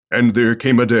And there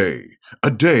came a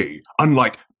day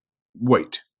unlike...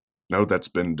 Wait, no, that's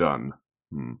been done.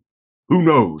 Who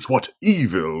knows what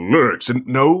evil lurks in...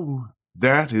 No,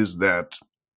 that is that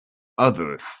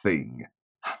other thing.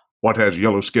 What has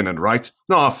yellow skin and rights?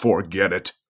 Forget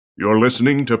it. You're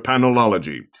listening to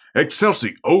Panelology.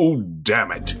 Excelsi... Oh,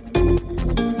 damn it.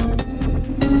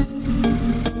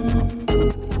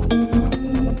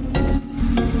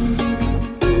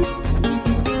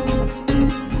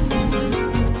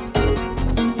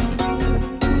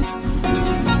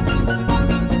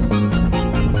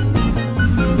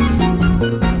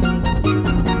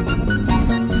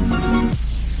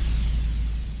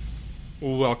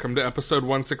 Welcome to episode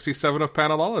 167 of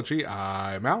Panelology.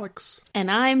 I'm Alex. And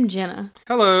I'm Jenna.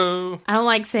 Hello. I don't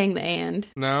like saying the and.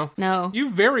 No? No. You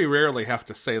very rarely have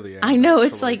to say the and. I know, actually.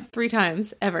 it's like 3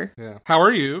 times ever. Yeah. How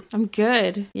are you? I'm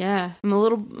good. Yeah. I'm a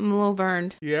little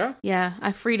burned. Yeah? Yeah.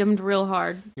 I freedomed real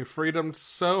hard. You freedomed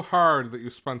so hard that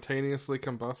you spontaneously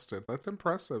combusted. That's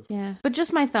impressive. Yeah. But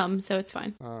just my thumb, so it's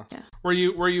fine. Yeah. Were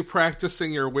you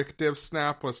practicing your WickDiv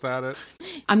snap? Was that it?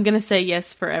 I'm gonna say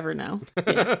yes forever now.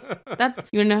 Yeah.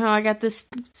 You know how I got this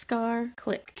scar?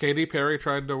 Click. Katy Perry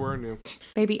tried to warn you.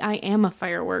 Baby, I am a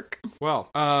firework. Well,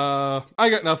 I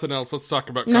got nothing else. Let's talk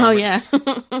about comics. Oh,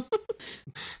 yeah.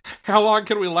 How long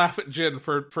can we laugh at Jen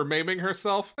for maiming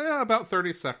herself? About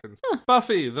 30 seconds. Huh.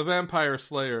 Buffy, the Vampire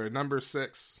Slayer, number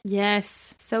 6.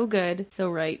 Yes. So good. So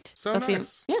right. So Buffy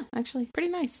nice. Yeah, actually, pretty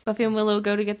nice. Buffy and Willow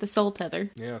go to get the soul tether.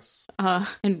 Yes.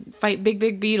 And fight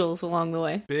big beetles along the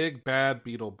way. Big bad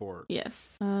Beetleborg.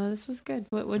 Yes. This was good.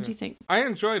 What'd you think? I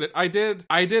enjoyed it. I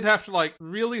did have to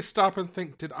really stop and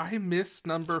think, did I miss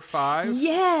number 5?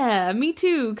 Yeah, me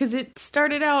too, because it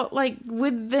started out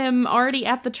with them already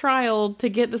at the trial to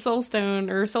get the soul stone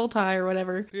or soul tie or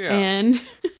whatever. Yeah. And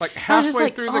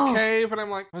halfway through the cave, and I'm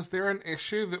like, was there an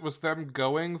issue that was them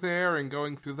going there and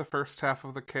going through the first half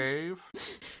of the cave?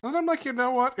 And then I'm like, you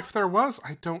know what? If there was,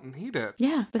 I don't need it.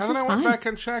 Yeah, and then I went back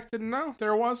and checked, and no,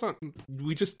 there wasn't.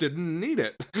 We just didn't need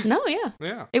it. No, yeah.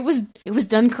 Yeah. It was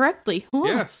done correctly. Huh.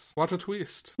 Yes. What a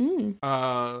twist. And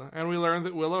we learned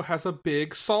that Willow has a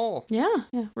big soul. Yeah.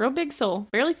 Real big soul.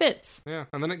 Barely fits. Yeah.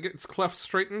 And then it gets cleft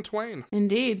straight in twain.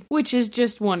 Indeed. Which is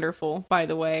just wonderful, by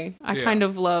the way. I kind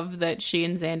of love that she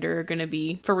and Xander are going to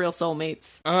be for real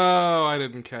soulmates. Oh, I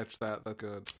didn't catch that. That's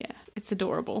good. Yeah. It's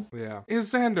adorable. Yeah.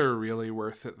 Is Xander really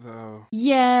worth it, though?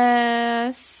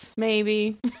 Yes.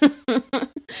 Maybe.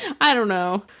 I don't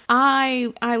know.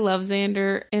 I love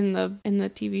Xander in the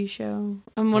TV show.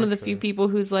 I'm one of the few people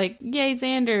who's like, yay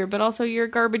Xander, but also you're a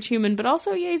garbage human, but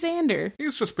also yay Xander.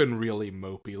 He's just been really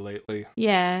mopey lately.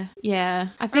 Yeah.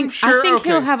 I think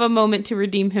he'll have a moment to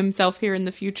redeem himself here in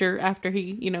the future after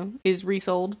he, is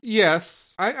resold.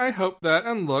 Yes, I hope that.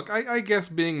 And look, I guess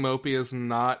being mopey is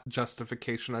not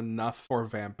justification enough for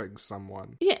vamping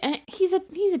someone. Yeah, he's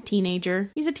a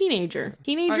teenager. He's a teenager.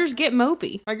 Teenagers get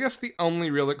mopey. I guess the only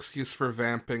real excuse for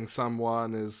vamping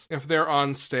someone is if they're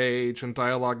on stage and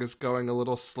dialogue is going a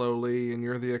little slowly and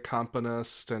you're the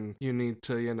accompanist and you need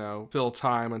to, fill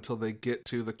time until they get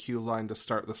to the cue line to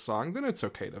start the song, then it's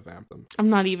okay to vamp them. I'm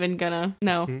not even gonna.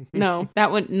 No.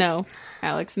 That would, no.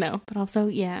 Alex, no. But also,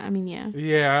 yeah.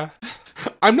 Yeah.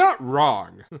 I'm not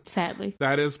wrong. Sadly.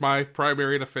 That is my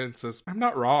primary defense is I'm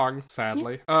not wrong,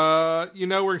 sadly. Yeah.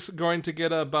 We're going to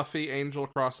get a Buffy Angel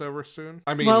crossover soon.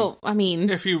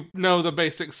 If you know the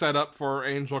basic setup for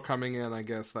Angel coming in, I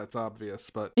guess that's obvious,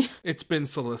 but it's been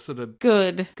solicited.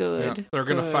 Good. Yeah, they're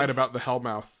going to fight about the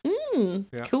Hellmouth.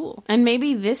 Yeah. Cool. And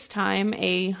maybe this time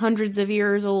a hundreds of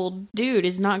years old dude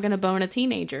is not going to bone a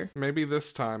teenager. Maybe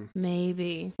this time.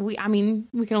 Maybe. We can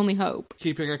only hope.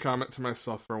 Keeping a comment to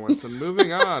myself for once and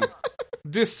moving on.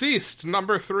 Deceased,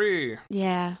 number 3.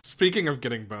 Yeah. Speaking of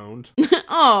getting boned.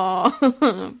 Oh,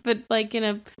 but I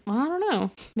don't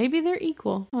know. Maybe they're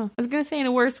equal. Huh. I was going to say in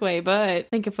a worse way, but I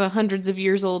think if a hundreds of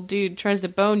years old dude tries to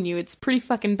bone you, it's pretty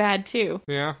fucking bad too.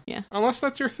 Yeah? Yeah. Unless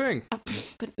that's your thing.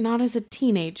 But not as a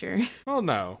teenager. Well,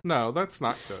 no, that's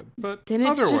not good. But then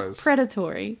it's otherwise, just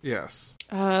predatory. Yes.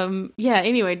 Yeah,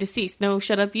 anyway, Deceased. No,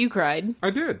 shut up, you cried.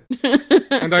 I did.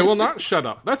 And I will not shut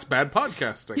up. That's bad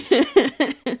podcasting.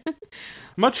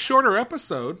 Much shorter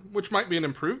episode, which might be an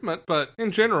improvement, but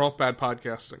in general, bad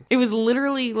podcasting. It was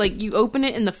literally you open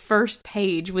it in the first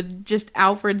page with just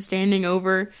Alfred standing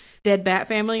over dead Bat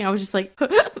family. I was just like,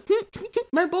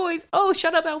 my boys. Oh,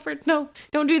 shut up, Alfred. No,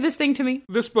 don't do this thing to me.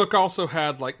 This book also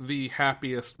had the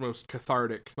happiest, most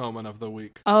cathartic moment of the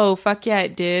week. Oh, fuck yeah,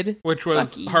 it did. Which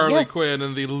was Harley Quinn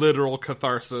and the literal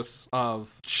catharsis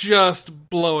of just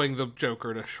blowing the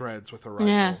Joker to shreds with a rifle.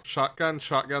 Yeah. Shotgun.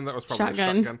 That was probably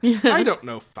shotgun. a shotgun. I don't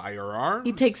know firearms.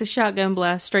 He takes a shotgun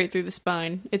blast straight through the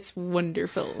spine. It's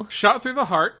wonderful. Shot through the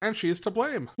heart, and she's to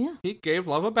blame. Yeah. He gave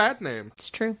love a bad name. It's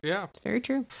true. Yeah. It's very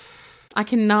true. I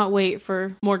cannot wait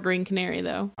for more Green Canary,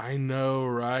 though. I know,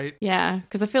 right? Yeah,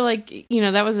 because I feel like,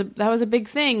 that was a big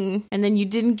thing, and then you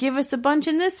didn't give us a bunch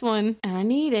in this one, and I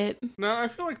need it. No, I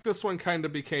feel like this one kind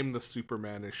of became the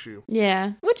Superman issue.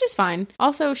 Yeah, which is fine.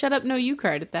 Also, shut up, no, you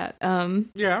cried at that.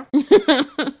 Yeah.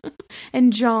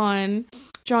 And John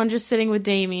just sitting with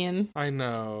Damian. I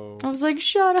know. I was like,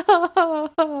 shut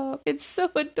up. It's so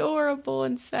adorable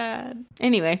and sad.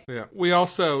 Anyway. Yeah. We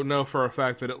also know for a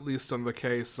fact that at least in the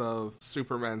case of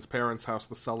Superman's parents' house,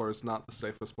 the cellar is not the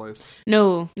safest place.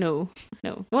 No. Well,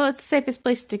 it's the safest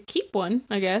place to keep one,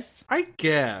 I guess. I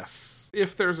guess.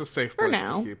 If there's a safe place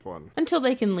to keep one. Until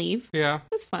they can leave. Yeah.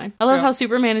 That's fine. I love how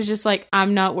Superman is just like,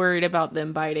 I'm not worried about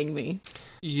them biting me.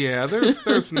 Yeah,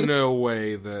 there's no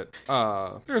way that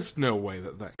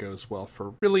that goes well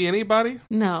for really anybody.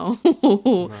 No.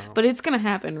 But it's gonna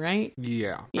happen, right?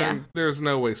 Yeah. Yeah. And there's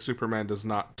no way Superman does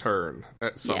not turn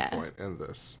at some point in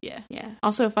this. Yeah.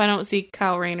 Also, if I don't see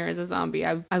Kyle Rayner as a zombie,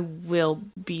 I will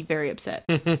be very upset.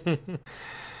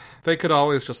 They could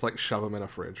always just shove him in a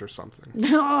fridge or something.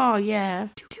 Oh yeah.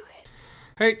 Do it.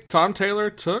 Hey, Tom Taylor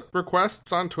took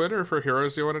requests on Twitter for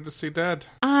heroes you wanted to see dead.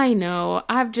 I know.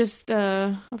 I've just,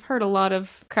 I've heard a lot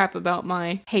of crap about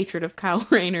my hatred of Kyle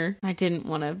Rayner. I didn't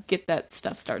want to get that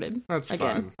stuff started. That's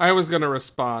again. Fine. I was going to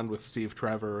respond with Steve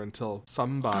Trevor until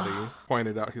somebody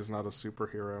pointed out he's not a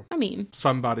superhero. I mean.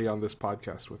 Somebody on this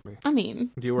podcast with me. I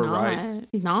mean. You were right.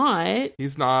 He's not.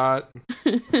 He's not.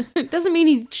 Doesn't mean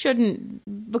he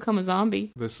shouldn't become a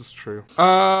zombie. This is true.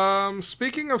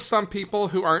 Speaking of some people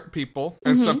who aren't people,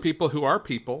 and some people who are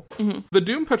people, the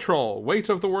Doom Patrol, Weight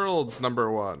of the Worlds,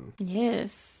 #1.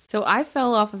 Yes. So I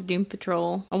fell off of Doom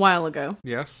Patrol a while ago.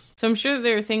 Yes. So I'm sure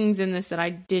there are things in this that I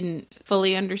didn't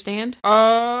fully understand.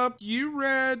 You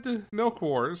read Milk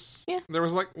Wars. Yeah. There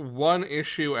was one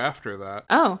issue after that.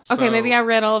 Oh, okay. So, maybe I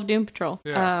read all of Doom Patrol.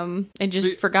 Yeah. And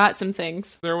just forgot some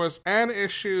things. There was an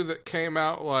issue that came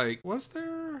out was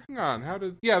there? Hang on.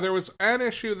 there was an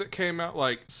issue that came out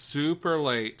super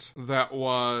late that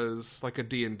was a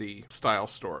D&D style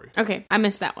story. Okay. I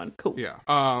missed that one. Cool. Yeah.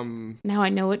 Now I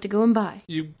know what to go and buy.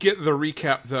 You get the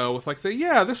recap though with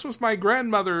this was my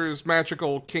grandmother's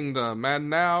magical kingdom and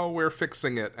now we're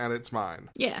fixing it and it's mine.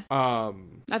 Yeah.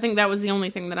 I think that was the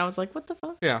only thing that I was like, what the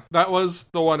fuck? Yeah, that was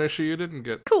the one issue you didn't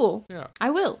get. Cool. Yeah.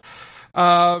 I will.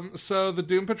 So the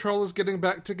Doom Patrol is getting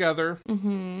back together.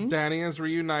 Mm-hmm. Danny is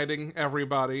reuniting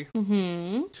everybody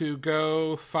to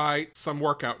go fight some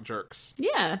workout jerks.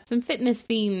 Yeah, some fitness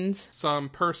fiends. Some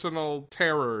personal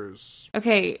terrors.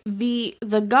 Okay, the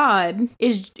god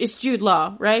is Jude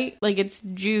Law, right? It's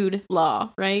Jude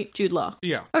Law, right? Jude Law.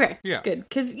 Yeah. Okay. Yeah. Good,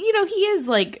 because he is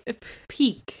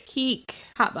peak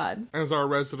hot bod. As our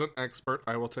resident expert,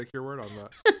 I will take your word on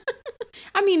that.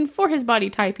 I mean, for his body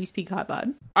type, he's peak hot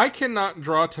bod. I cannot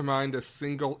draw to mind a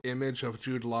single image of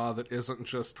Jude Law that isn't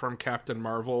just from Captain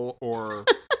Marvel or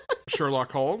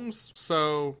Sherlock Holmes,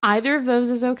 so... Either of those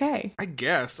is okay. I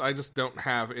guess. I just don't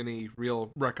have any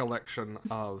real recollection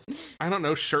of... I don't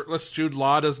know, shirtless Jude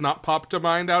Law does not pop to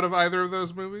mind out of either of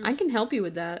those movies. I can help you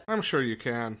with that. I'm sure you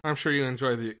can. I'm sure you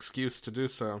enjoy the excuse to do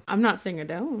so. I'm not saying I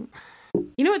don't.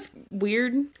 You know what's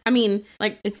weird? I mean,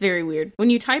 it's very weird. When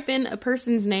you type in a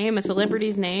person's name, a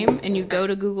celebrity's name, and you go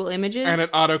to Google Images... And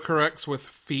it autocorrects with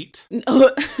feet?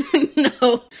 No.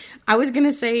 I was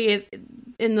gonna say it...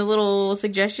 In the little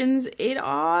suggestions, it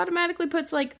automatically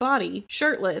puts body,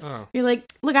 shirtless. Oh. You're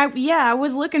like, look, I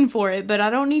was looking for it, but I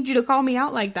don't need you to call me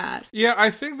out like that. Yeah, I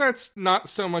think that's not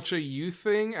so much a you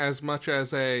thing as much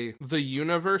as the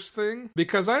universe thing.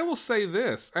 Because I will say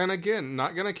this, and again,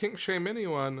 not gonna kink shame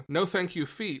anyone, no thank you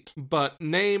feet, but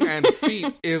name and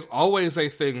feet is always a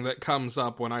thing that comes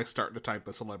up when I start to type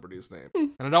a celebrity's name.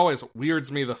 And it always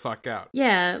weirds me the fuck out.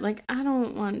 Yeah, I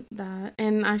don't want that.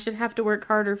 And I should have to work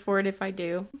harder for it if I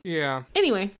do. Yeah.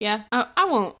 Anyway, yeah, I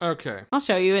won't. Okay. I'll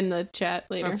show you in the chat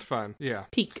later. That's fine. Yeah.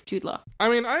 Peak Jude Law. I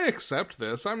mean, I accept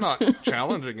this. I'm not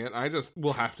challenging it. I just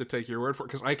will have to take your word for it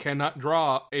because I cannot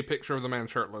draw a picture of the man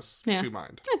shirtless to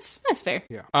mind. That's fair.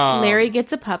 Yeah. Larry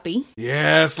gets a puppy.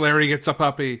 Yes, Larry gets a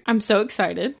puppy. I'm so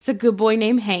excited. It's a good boy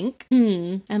named Hank.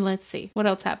 And let's see. What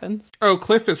else happens? Oh,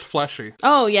 Cliff is fleshy.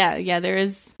 Oh, yeah. There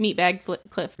is Meatbag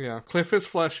Cliff. Yeah. Cliff is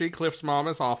fleshy. Cliff's mom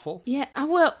is awful. Yeah.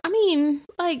 Well, I mean,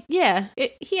 yeah.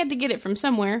 He had to get it from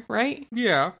somewhere, right?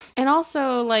 Yeah. And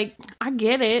also, I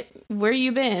get it. Where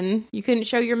you been? You couldn't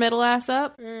show your middle ass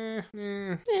up?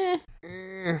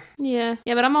 Yeah,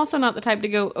 but I'm also not the type to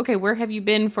go, okay, where have you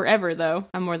been forever, though?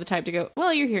 I'm more the type to go,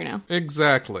 well, you're here now.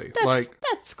 Exactly.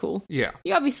 That's cool. Yeah.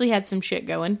 You obviously had some shit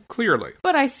going. Clearly.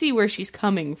 But I see where she's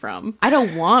coming from. I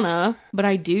don't wanna, but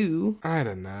I do. I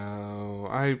don't know.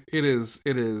 It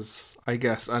is, I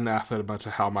guess, anathema to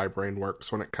how my brain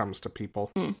works when it comes to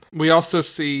people. We also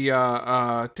see,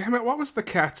 damn it, what was the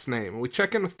cat's name? We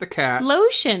check in with the cat.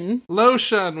 Lotion.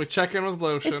 We check in with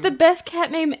Lotion. It's the best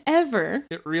cat name ever.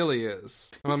 It really is.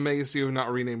 I'm amazed you have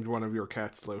not renamed one of your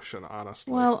cats Lotion,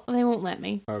 honestly. Well, they won't let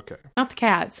me. Okay. Not the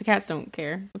cats. The cats don't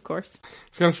care, of course. I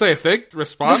was going to say, if they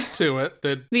respond to it,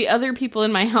 then... The other people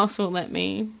in my house won't let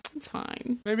me. It's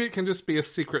fine. Maybe it can just be a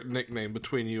secret nickname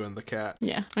between you and the cat.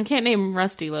 Yeah. I can't name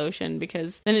Rusty Lotion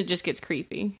because then it just gets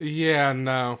creepy. Yeah,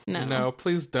 no.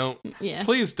 Please don't. Yeah.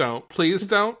 Please don't.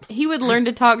 He would learn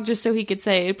to talk just so he could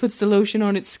say, it puts the lotion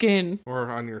on its skin. Or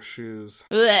on your shoes.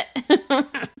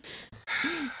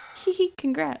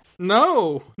 Congrats.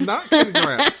 No, not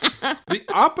congrats. The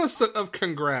opposite of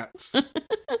congrats.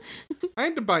 I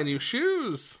had to buy new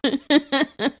shoes.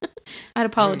 I'd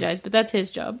apologize, but that's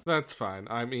his job. That's fine.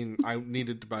 I mean, I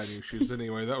needed to buy new shoes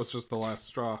anyway. That was just the last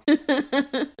straw.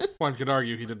 One could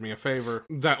argue he did me a favor.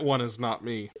 That one is not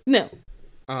me. No.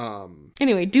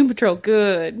 Anyway, Doom Patrol,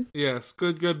 good. Yes,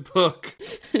 good book.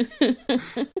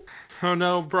 Oh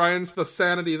no, Brian's the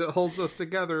sanity that holds us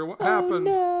together. What happened?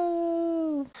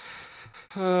 No.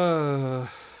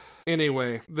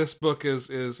 Anyway, this book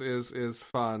is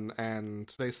fun,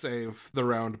 and they save the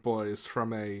Round Boys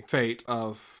from a fate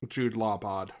of Jude Law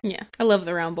bod. Yeah, I love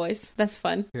the Round Boys. That's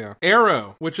fun. Yeah.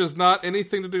 Arrow, which is not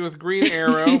anything to do with Green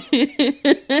Arrow.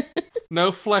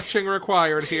 No fletching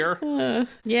required here.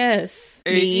 Yes.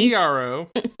 A-E-R-O.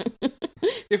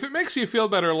 If it makes you feel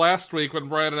better, last week when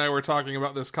Brian and I were talking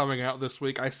about this coming out this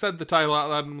week, I said the title out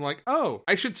loud and I'm like, oh,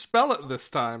 I should spell it this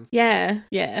time. Yeah.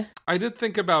 I did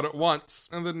think about it once,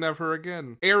 and then never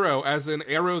again. Arrow, as in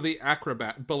Arrow the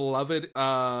Acrobat, beloved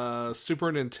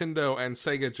Super Nintendo and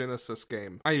Sega Genesis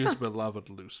game. I use beloved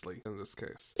loosely in this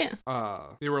case. Yeah.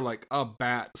 You were like a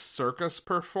bat circus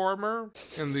performer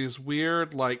in these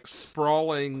weird, like,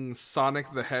 sprawling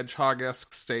Sonic the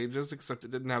Hedgehog-esque stages, except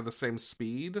it didn't have the same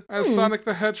speed as Sonic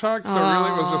the Hedgehog, so really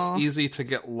it was just easy to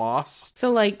get lost.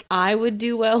 So, like, I would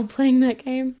do well playing that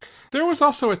game? There was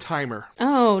also a timer.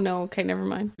 Oh, no. Okay, never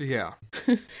mind. Yeah.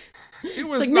 It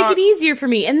was like, make it easier for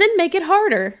me, and then make it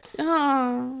harder.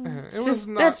 Oh,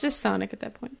 that's just Sonic at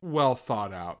that point. Well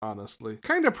thought out, honestly.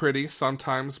 Kind of pretty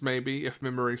sometimes, maybe, if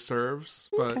memory serves.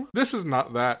 But this is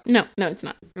not that. No, it's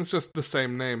not. It's just the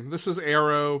same name. This is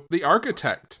Arrow, the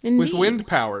Architect, Indeed. with wind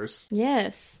powers.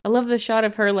 Yes. I love the shot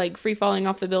of her, like, free falling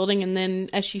off the building, and then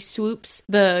as she swoops,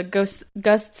 the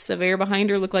gusts of air behind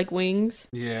her look like wings.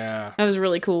 Yeah. That was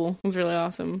really cool. It was really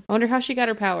awesome. I wonder how she got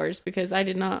her powers, because I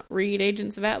did not read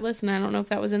Agents of Atlas, and I don't know if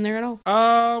that was in there at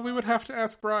all. We would have to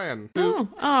ask Brian. Have we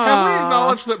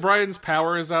acknowledged that Brian's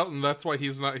power is out and that's why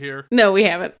he's not here? No, we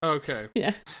haven't. Okay.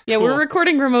 Yeah, cool. We're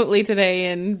recording remotely today,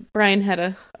 and Brian had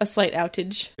a slight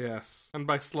outage. Yes, and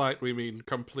by slight we mean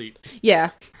complete.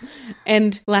 Yeah,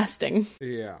 and lasting.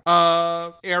 Yeah.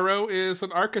 Arrow is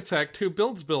an architect who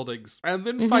builds buildings and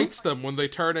then fights them when they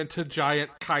turn into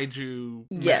giant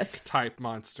kaiju type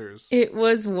monsters. It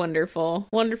was wonderful.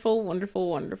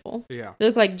 Wonderful. Yeah. They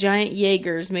look like giant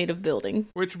Jaegers made of building.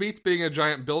 Which beats being a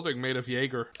giant building made of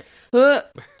Jaeger. Oh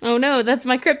no, that's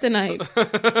my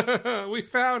kryptonite. We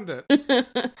found it.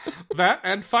 That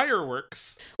and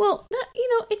fireworks. Well,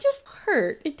 it just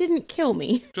hurt. It didn't kill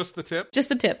me. Just the tip? Just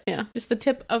the tip, yeah. Just the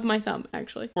tip of my thumb,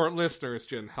 actually. For listeners,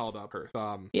 Jen held up her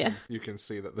thumb. Yeah. You can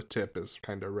see that the tip is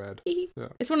kind of red. Yeah.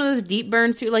 It's one of those deep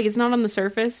burns, too. Like, it's not on the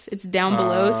surface. It's down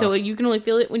below, so you can only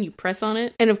feel it when you press on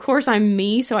it. And, of course, I'm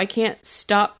me, so I can't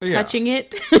stop touching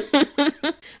it.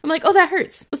 I'm like, oh, that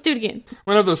hurts. Let's do it again.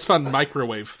 One of those fun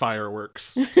microwave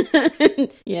fireworks.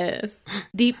 Yes.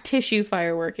 Deep tissue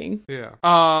fireworking. Yeah.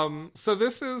 So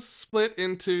this is split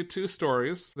into two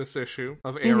stories, this issue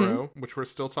of Arrow, which we're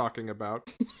still talking about.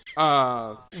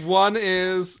 One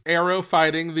is Arrow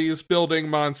fighting these building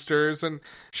monsters, and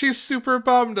she's super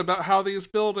bummed about how these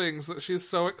buildings that she's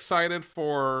so excited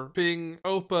for being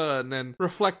open and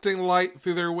reflecting light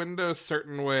through their windows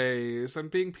certain ways and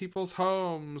being people's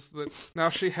homes items that now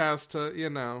she has to,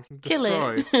 kill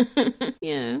destroy. it.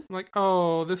 Yeah. Like,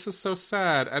 oh, this is so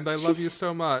sad, and I love you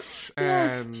so much.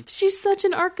 And yes, she's such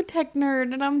an architect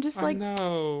nerd, and I'm just like,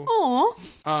 no.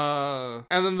 Aw.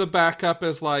 And then the backup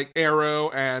is like Arrow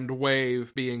and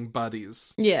Wave being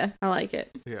buddies. Yeah, I like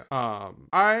it. Yeah.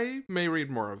 I may read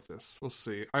more of this. We'll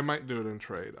see. I might do it in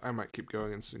trade. I might keep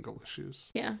going in single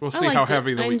issues. Yeah. We'll see how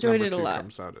heavy the week number 2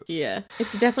 comes out as. Yeah.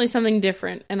 It's definitely something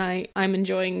different, and I'm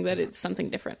enjoying that it's something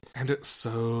different. And it's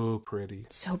so pretty.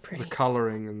 So pretty. The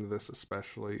coloring in this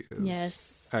especially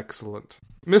is excellent.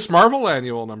 Miss Marvel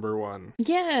Annual number 1.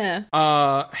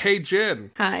 Yeah. Hey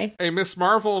Jin. Hi. A Miss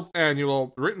Marvel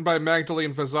Annual written by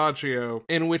Magdalene Visaggio,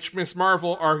 in which Miss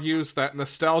Marvel argues that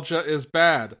nostalgia is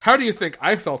bad. How do you think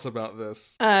I felt about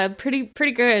this? Pretty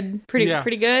good. Pretty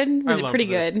good? Was it pretty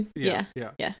this. good? Yeah.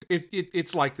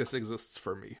 It's like this exists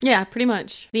for me. Yeah, pretty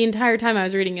much. The entire time I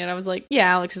was reading it, I was like, yeah,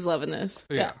 Alex is loving this.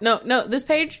 Yeah. No, this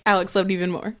page, Alex loved even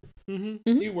more.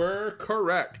 You were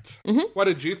correct. What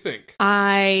did you think?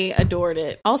 I adored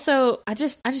it. Also, I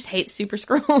just hate Super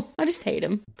Skrull. I just hate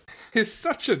him. He's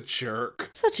such a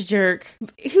jerk. Such a jerk.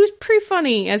 He was pretty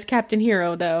funny as Captain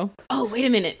Hero, though. Oh, wait a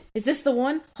minute. Is this the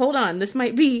one? Hold on. This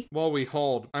might be. While we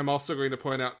hold, I'm also going to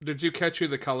point out, did you catch who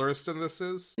the colorist in this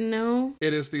is? No.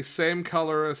 It is the same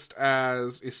colorist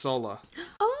as Isola.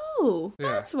 Oh,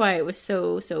 that's why it was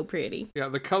so pretty. Yeah,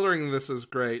 the coloring in this is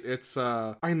great. It's,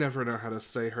 I never know how to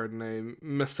say her name.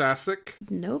 Misasic?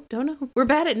 Nope, don't know. We're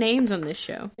bad at names on this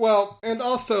show. Well, and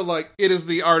also, like, it is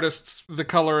the artist's, the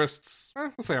colorist's,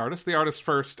 let's say artist, the artist's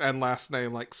first and last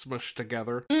name, like, smushed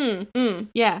together.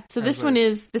 Yeah, so this one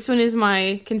is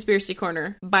my conspiracy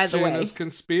corner, by the way. Jenna's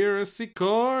conspiracy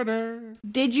corner.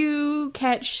 Did you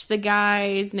catch the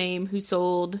guy's name who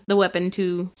sold the weapon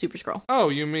to Super Skrull? Oh,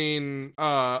 you mean,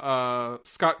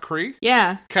 Scott Cree?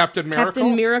 Yeah. Captain Miracle?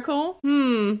 Captain Miracle?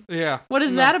 Yeah. What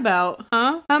is that about?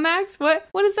 Huh, Max?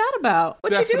 What is that about?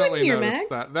 What Definitely you doing here,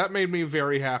 Max? That made me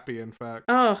very happy, in fact.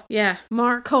 Oh, yeah.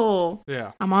 Mark Cole.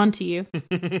 Yeah. I'm on to you.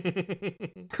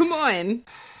 Come on.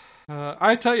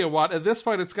 I tell you what, at this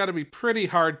point, it's got to be pretty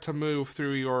hard to move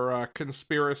through your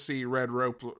conspiracy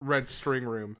red string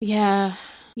room. Yeah.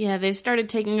 Yeah, they've started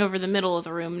taking over the middle of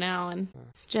the room now, and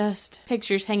it's just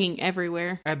pictures hanging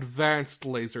everywhere. Advanced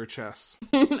laser chess.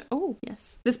 Oh,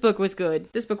 yes. This book was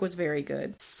good. This book was very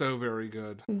good. So very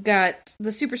good. Got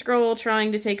the Super Skrull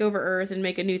trying to take over Earth and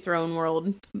make a new throne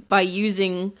world by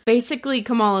using basically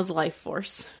Kamala's life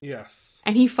force. Yes.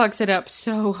 And he fucks it up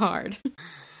so hard.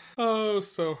 Oh,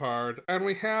 so hard. And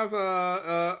we have,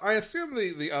 I assume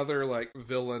the other, like,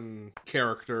 villain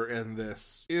character in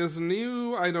this is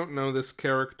new. I don't know this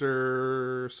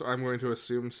character, so I'm going to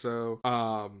assume so.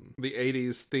 The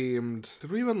 80s themed.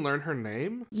 Did we even learn her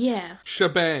name? Yeah.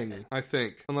 Shebang, I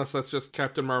think. Unless that's just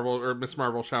Captain Marvel or Miss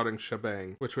Marvel shouting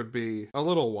Shebang, which would be a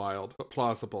little wild, but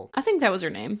plausible. I think that was her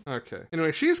name. Okay.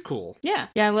 Anyway, she's cool. Yeah.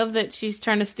 Yeah, I love that she's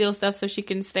trying to steal stuff so she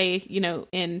can stay,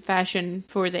 in fashion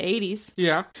for the 80s.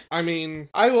 Yeah. I mean,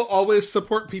 I will always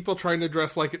support people trying to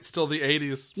dress like it's still the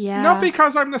 80s. Yeah. Not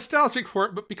because I'm nostalgic for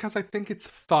it, but because I think it's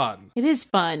fun. It is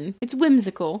fun. It's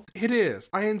whimsical. It is.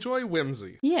 I enjoy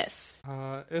whimsy. Yes.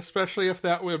 Especially if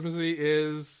that whimsy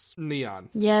is neon.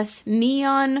 Yes.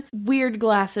 Neon, weird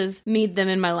glasses. Need them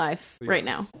in my life right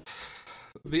now.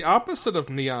 The opposite of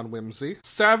neon whimsy.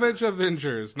 Savage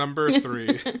Avengers, number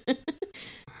 3.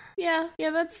 Yeah,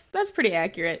 that's pretty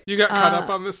accurate. You got caught up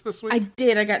on this week? I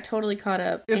did. I got totally caught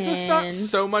up. Is this not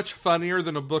so much funnier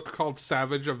than a book called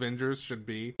Savage Avengers should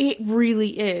be? It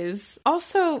really is.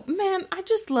 Also, man, I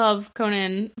just love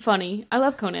Conan funny. I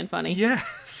love Conan funny.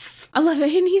 Yes. I love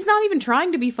it. And he's not even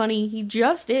trying to be funny. He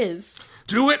just is.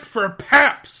 Do it for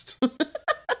Pabst!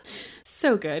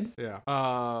 So good. Yeah.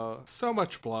 So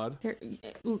much blood.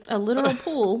 A literal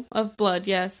pool of blood,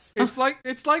 yes. It's like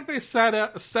they set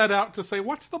out to say,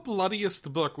 what's the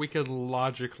bloodiest book we could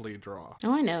logically draw?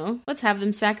 Oh, I know. Let's have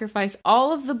them sacrifice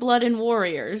all of the blood in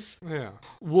Warriors. Yeah.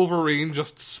 Wolverine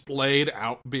just splayed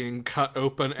out, being cut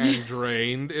open and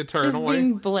drained eternally. Just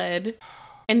being bled.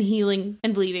 And healing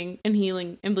and bleeding and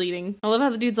healing and bleeding. I love how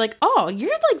the dude's like, oh,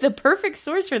 you're like the perfect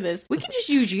source for this. We can just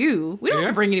use you. We don't have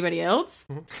to bring anybody else.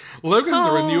 Logan's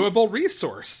a renewable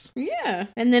resource. Yeah.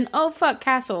 And then, oh, fuck,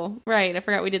 Castle. Right, I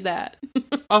forgot we did that.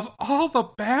 Of all the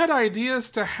bad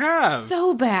ideas to have.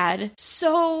 So bad.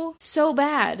 So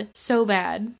bad. So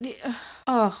bad.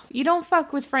 Oh, you don't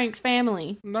fuck with Frank's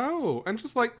family. No. And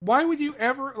just like, why would you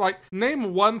ever,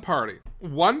 name one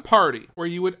party where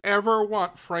you would ever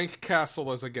want Frank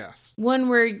Castle as a guest? One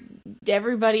where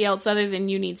everybody else other than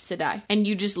you needs to die. And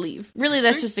you just leave. Really,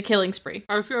 that's just a killing spree.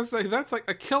 I was going to say, that's like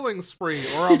a killing spree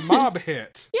or a mob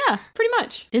hit. Yeah, pretty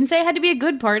much. Didn't say it had to be a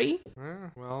good party.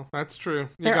 Well, that's true.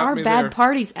 There are bad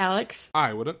parties, Alex.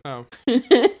 I wouldn't know.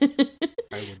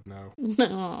 I would know.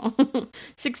 No.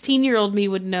 16-year-old me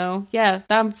would know. Yeah,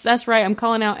 that's right. I'm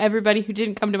calling out everybody who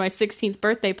didn't come to my 16th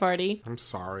birthday party. I'm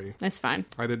sorry. That's fine.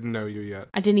 I didn't know you yet.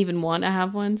 I didn't even want to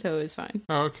have one, so it was fine.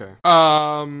 Oh, okay.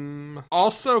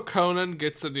 Also, Conan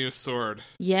gets a new sword.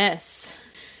 Yes.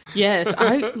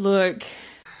 Look...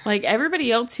 Like,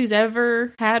 everybody else who's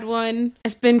ever had one,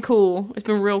 it's been cool. It's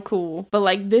been real cool. But,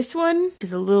 like, this one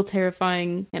is a little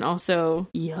terrifying and also,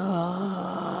 yes.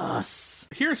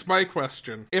 Here's my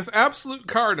question. If Absolute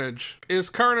Carnage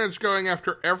is Carnage going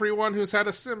after everyone who's had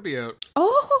a symbiote,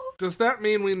 does that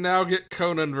mean we now get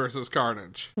Conan versus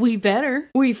Carnage? We better.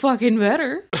 We fucking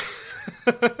better.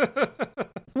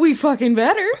 We fucking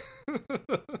better.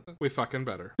 We fucking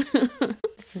better.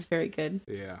 This is very good.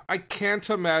 Yeah. I can't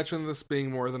imagine this being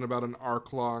more than about an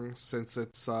arc long, since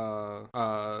it's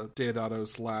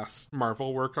Deodato's last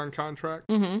Marvel work on contract.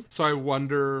 Mm-hmm. So I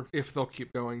wonder if they'll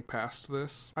keep going past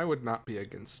this. I would not be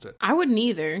against it. I wouldn't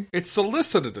either. It's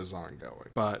solicited as ongoing,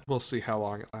 but we'll see how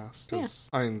long it lasts. Yeah.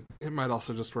 I mean, it might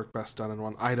also just work best done in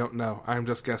one. I don't know. I'm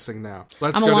just guessing now.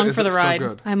 I'm along for the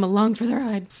ride. I'm along for the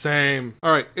ride. Same.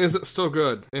 All right. Is it still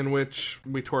good? In which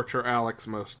we torture Alex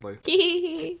mostly.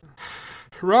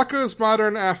 Rocko's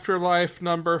Modern Afterlife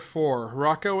number 4.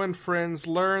 Rocko and friends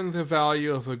learn the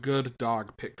value of a good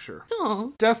dog picture.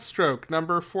 Aww. Deathstroke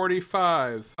number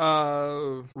 45.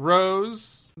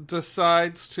 Rose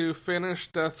decides to finish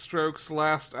Deathstroke's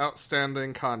last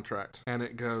outstanding contract, and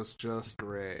it goes just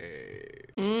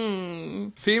great.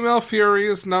 Female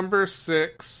Furies number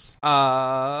 6.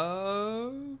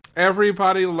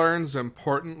 Everybody learns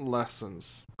important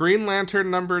lessons. Green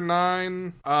Lantern number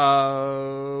 9,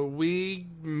 we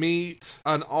meet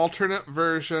an alternate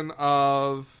version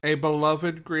of a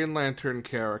beloved Green Lantern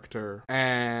character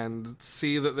and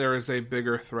see that there is a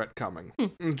bigger threat coming.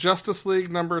 Justice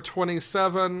League number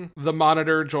 27, the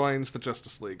Monitor joins the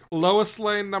Justice League. Lois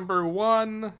Lane number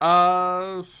 1,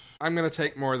 I'm going to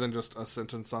take more than just a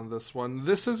sentence on this one.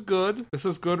 This is good. This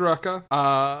is good,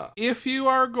 Rucka. If you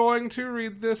are going to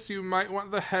read this, you might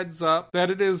want the heads up that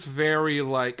it is very,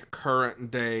 like, current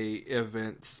day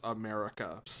events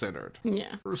America centered.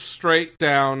 Yeah. Straight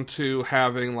down to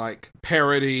having, like,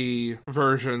 parody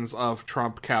versions of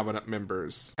Trump cabinet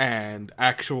members and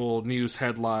actual news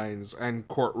headlines and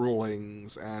court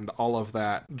rulings and all of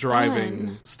that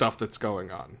driving stuff that's going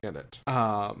on in it.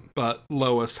 But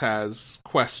Lois has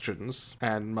questions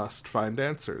and must find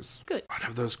answers. Good. One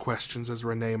of those questions is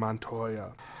Renee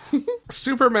Montoya.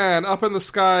 Superman Up in the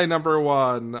Sky number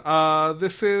 1.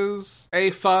 This is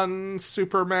a fun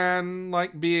Superman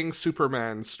like being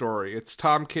Superman story. It's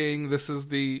Tom King. This is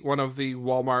one of the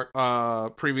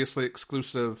Walmart previously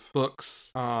exclusive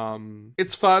books.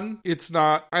 It's fun. It's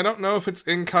not, I don't know if it's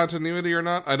in continuity or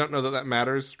not. I don't know that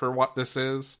matters for what this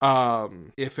is.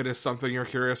 If it is something you're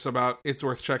curious about, it's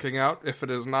worth checking out. If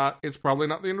it is not, it's probably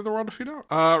not the end of the world if you don't.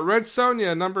 Red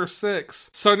Sonja number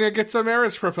 6. Sonja gets a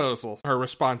marriage proposal. Her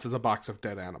response is a box of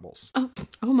dead animals.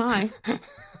 Oh my.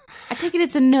 I take it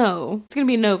it's a no. It's gonna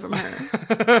be a no from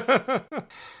her.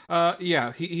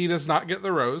 Yeah, he does not get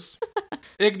the rose.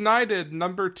 Ignited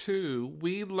number 2.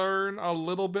 We learn a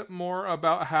little bit more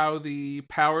about how the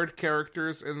powered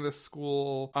characters in this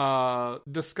school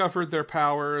discovered their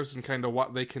powers and kind of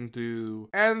what they can do.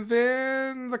 And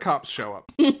then the cops show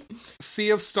up. Sea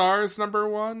of Stars number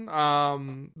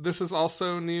 1. This is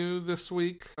also new this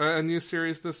week. A new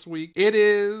series this week. It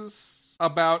is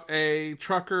about a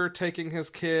trucker taking his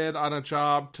kid on a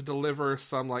job to deliver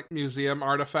some like museum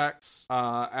artifacts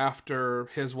after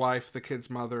his wife, the kid's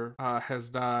mother, has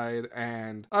died,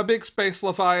 and a big space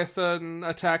leviathan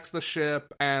attacks the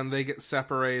ship and they get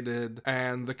separated,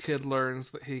 and the kid learns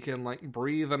that he can like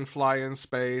breathe and fly in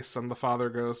space, and the father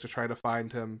goes to try to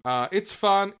find him. It's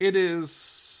fun. It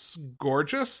is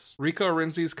gorgeous. Rico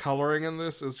Renzi's coloring in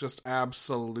this is just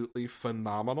absolutely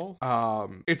phenomenal.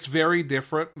 It's very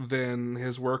different than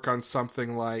his work on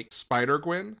something like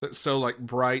Spider-Gwen, that's so like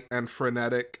bright and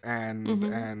frenetic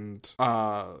and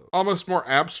almost more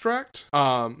abstract.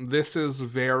 This is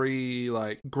very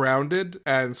like grounded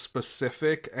and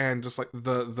specific, and just like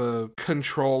the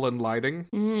control and lighting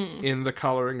in the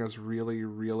coloring is really,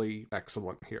 really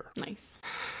excellent here. Nice.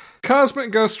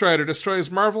 Cosmic Ghost Rider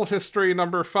destroys Marvel History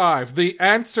number 5. The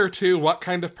answer to what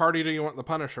kind of party do you want the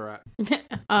Punisher at?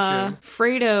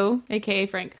 Fredo, aka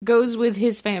Frank, goes with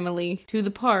his family to the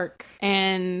park,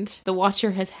 and the Watcher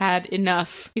has had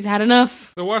enough. He's had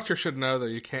enough. The Watcher should know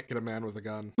that you can't get a man with a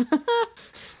gun.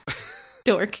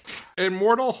 Dork.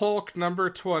 Immortal Hulk number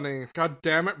 20. God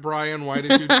damn it, Brian, why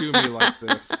did you do me like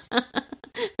this?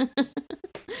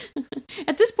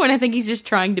 At this point, I think he's just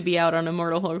trying to be out on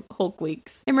Immortal Hulk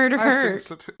weeks. I murder Herc.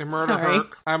 So murder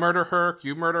Herc. I murder Herc.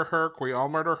 You murder Herc. We all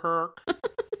murder Herc.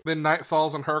 Then night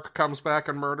falls and Herc comes back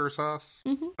and murders us.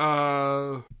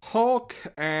 Mm-hmm. Hulk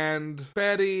and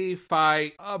Betty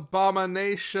fight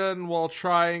Abomination while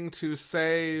trying to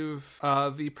save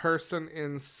the person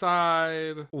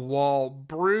inside, while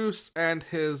Bruce and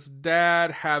his dad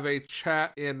have a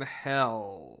chat in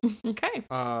hell. Okay.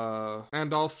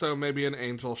 And also maybe an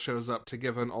angel shows up to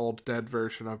give an old dead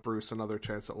version of Bruce another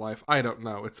chance at life. I don't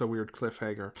know. It's a weird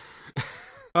cliffhanger.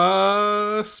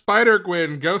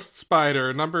 Spider-Gwen, Ghost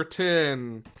Spider, number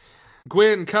 10.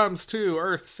 Gwen comes to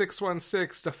Earth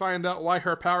 616 to find out why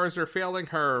her powers are failing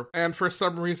her, and for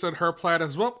some reason her plan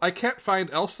is, well, I can't find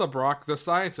Elsa Brock, the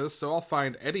scientist, so I'll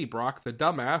find Eddie Brock, the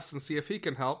dumbass, and see if he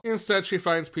can help. Instead, she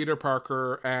finds Peter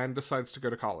Parker and decides to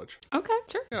go to college. Okay,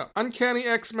 sure. Yeah. Uncanny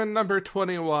X-Men number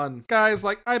 21. Guys,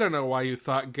 I don't know why you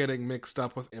thought getting mixed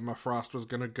up with Emma Frost was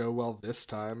gonna go well this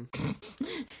time.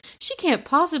 She can't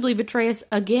possibly betray us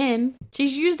again.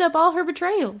 She's used up all her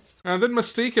betrayals. And then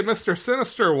Mystique and Mr.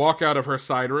 Sinister walk out of her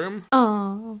side room.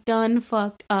 Oh, done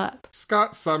fucked up.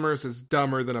 Scott Summers is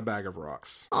dumber than a bag of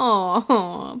rocks.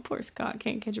 Oh, poor Scott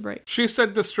can't catch a break. She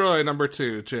said destroy number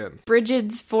 2, Jen.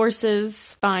 Brigid's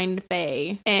forces find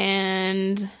Faye,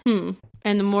 and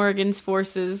the Morrigan's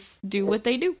forces do what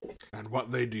they do. And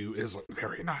what they do isn't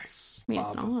very nice. I mean,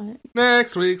 it's not.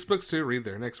 Next week's books to read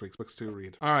there. Next week's books to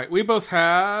read. All right, we both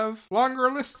have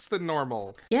longer lists than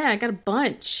normal. Yeah, I got a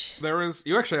bunch.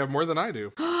 You actually have more than I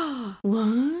do.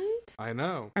 What? I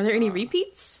know. Are there any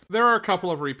repeats? There are a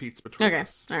couple of repeats between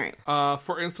us. All right.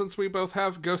 For instance, we both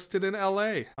have Ghosted in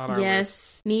L.A. on our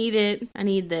list. Need it. I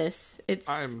need this. It's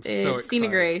so excited. Sina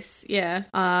Grace. Yeah.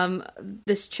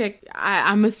 This chick,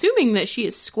 I'm assuming that she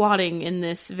is squatting in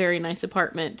this very nice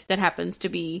apartment that happens to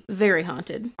be very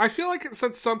haunted. I feel like it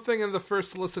said something in the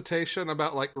first solicitation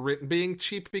about rent being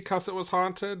cheap because it was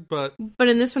haunted, but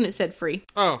in this one it said free.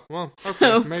 Oh, well, okay.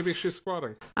 So, maybe she's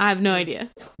squatting. I have no idea.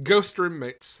 Ghost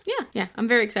roommates. Yeah, I'm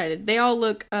very excited. They all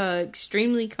look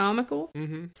extremely comical,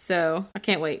 so I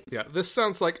can't wait. Yeah, this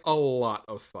sounds like a lot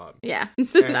of fun. Yeah.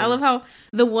 I love how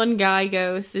the one guy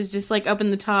ghost is just up in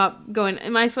the top going,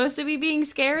 am I supposed to be being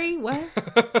scary? What?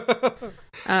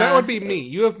 That would be me.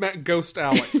 You have met Ghost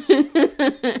Alex.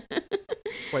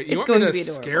 Wait, you want me to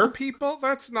scare people?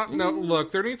 That's not... No,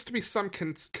 look, there needs to be some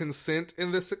consent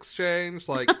in this exchange.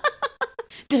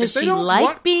 Does she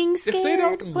like being scared? If they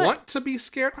don't want to be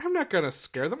scared, I'm not going to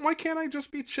scare them. Why can't I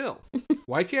just be chill?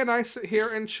 Why can't I sit here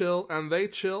and chill, and they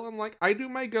chill, and I do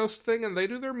my ghost thing, and they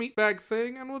do their meatbag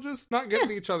thing, and we'll just not get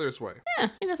in each other's way? Yeah,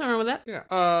 ain't nothing wrong with that.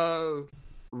 Yeah.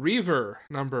 Reaver,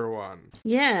 number 1.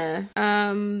 Yeah.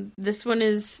 This one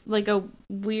is a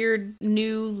weird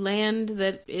new land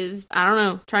that is, I don't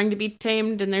know, trying to be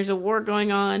tamed, and there's a war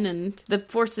going on, and the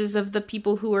forces of the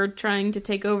people who are trying to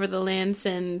take over the land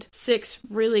send 6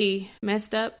 really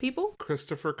messed up people.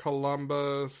 Christopher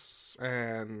Columbus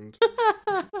and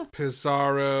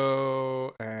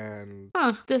Pizarro and...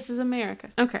 This is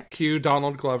America. Okay. Cue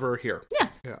Donald Glover here.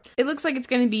 Yeah. It looks like it's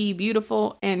going to be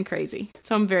beautiful and crazy.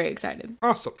 So I'm very excited.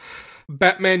 Awesome.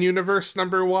 Batman Universe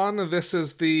number 1. This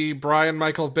is the Brian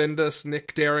Michael Bendis,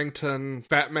 Nick Darrington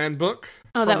Batman book.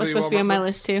 Oh, that was supposed to be on my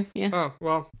list too. Yeah. Oh,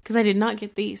 well. Because I did not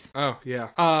get these. Oh,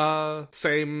 yeah.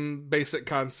 Same basic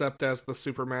concept as the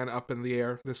Superman Up in the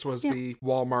Air. This was the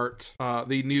Walmart,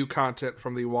 the new content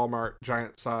from the Walmart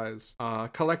giant size.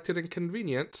 Collected and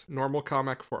convenient, normal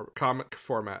comic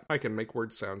format. I can make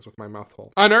word sounds with my mouth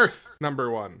hole. Unearth, number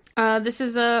 1. This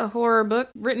is a horror book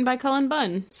written by Cullen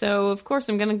Bunn. So, of course,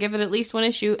 I'm going to give it at least one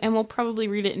issue, and we'll probably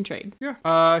read it in trade.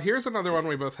 Yeah. Here's another one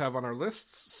we both have on our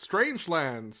lists.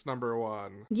 Strangelands, number 1.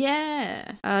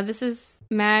 Yeah. This is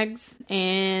Mags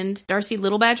and Darcy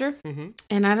Little Badger. Mm-hmm.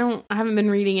 And I haven't been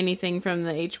reading anything from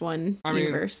the H1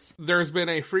 universe. There's been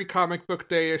a free comic book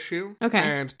day issue. Okay.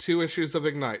 And 2 issues of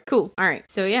Ignite. Cool. All right.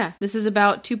 So yeah, this is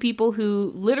about 2 people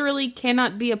who literally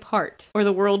cannot be apart or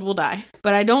the world will die.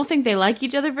 But I don't think they like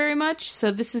each other very much. So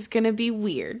this is going to be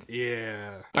weird.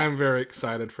 Yeah. I'm very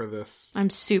excited for this. this. I'm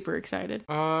super excited.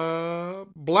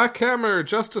 Black Hammer,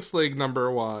 Justice League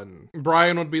 #1.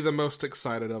 Brian would be the most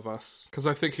excited of us, because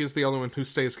I think he's the only one who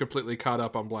stays completely caught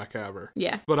up on Black Hammer.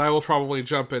 Yeah. But I will probably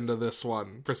jump into this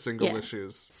one for single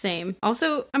issues. Same.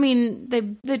 Also, I mean,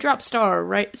 they dropped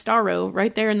Starro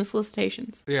right there in the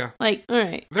solicitations. Yeah. Like, all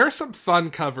right. There are some fun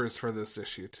covers for this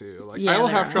issue, too. Like, I will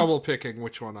have trouble picking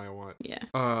which one I want.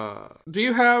 Yeah. Do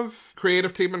you have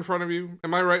creative team in front of you?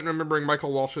 Am I right in remembering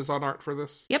Michael Walsh is on art for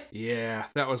this? Yep. Yeah,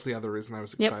 that was the other reason I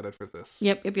was excited for this.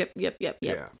 Yep.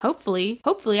 Yeah. Hopefully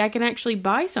I can actually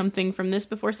buy something from this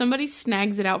before somebody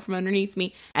snags it out from underneath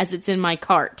me as it's in my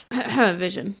cart.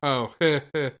 Vision. Oh. And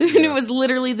it was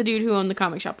literally the dude who owned the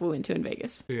comic shop we went to in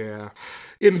Vegas. Yeah.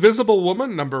 Invisible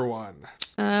Woman #1.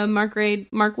 Mark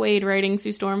Waid writing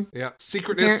Sue Storm. Yeah.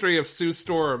 Secret History of Sue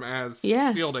Storm as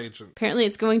Shield Agent. Apparently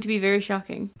it's going to be very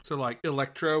shocking. So, like,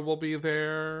 Elektra will be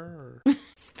there?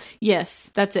 Yes,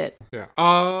 that's it. Yeah.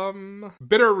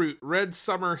 Bitterroot, Red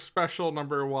Summer Special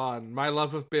 #1. My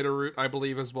love of Bitterroot, I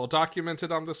believe, is well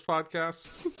documented on this podcast.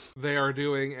 They are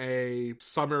doing a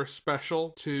summer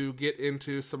special to get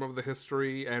into some of the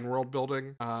history and world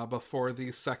building before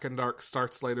the second arc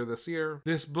starts later this year.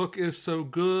 This book is so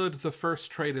good. The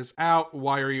first trade is out.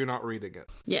 Why are you not reading it?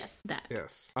 Yes, that.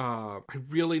 Yes. I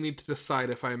really need to decide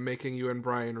if I'm making you and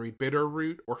Brian read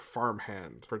Bitterroot or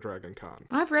Farmhand for Dragon Con.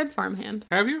 I've read Farmhand.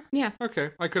 Have you? Yeah.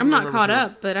 Okay. I'm not caught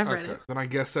up, but I've read it. Then I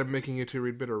guess I'm making you two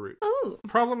read Bitterroot. Oh.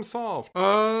 Problem solved.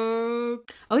 Oh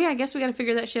yeah, I guess we gotta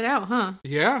figure that shit out, huh?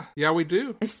 Yeah, we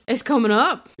do. It's coming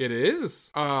up. It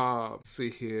is. Let's see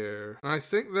here. I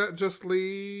think that just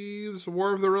leaves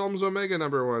War of the Realms Omega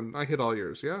 #1. I hit all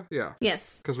yours, yeah? Yeah.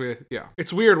 Yes. Because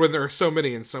it's weird when there are so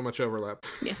many and so much overlap.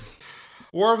 Yes.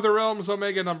 War of the Realms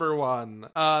Omega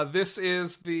 #1. This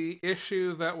is the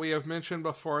issue that we have mentioned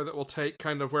before that will take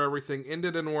kind of where everything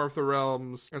ended in War of the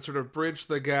Realms and sort of bridge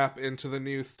the gap into the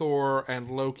new Thor and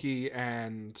Loki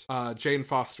and Jane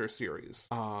Foster series.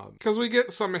 Because we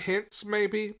get some hints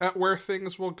maybe at where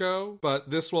things will go, but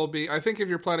this will be, I think if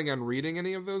you're planning on reading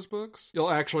any of those books, you'll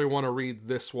actually want to read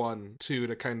this one too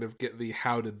to kind of get the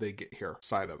how did they get here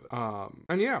side of it.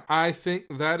 And yeah, I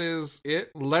think that is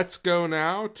it. Let's go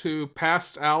now to Past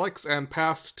Alex and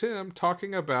Past Tim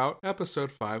talking about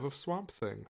episode 5 of Swamp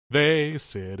Thing. They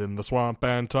sit in the swamp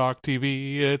and talk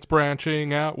TV. It's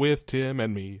branching out with Tim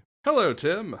and me. Hello,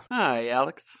 Tim. Hi,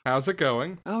 Alex. How's it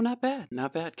going? Oh, not bad.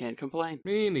 Not bad. Can't complain.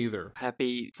 Me neither.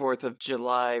 Happy 4th of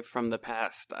July from the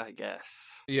past, I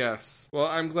guess. Yes. Well,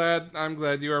 I'm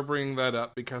glad you are bringing that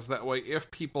up, because that way, if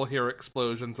people hear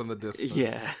explosions in the distance...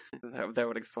 Yeah, that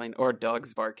would explain. Or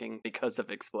dogs barking because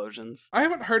of explosions. I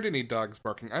haven't heard any dogs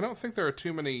barking. I don't think there are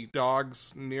too many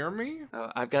dogs near me.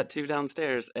 I've got 2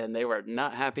 downstairs, and they were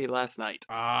not happy last night.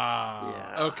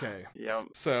 Yeah. Okay. Yep.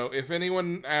 So, if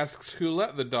anyone asks who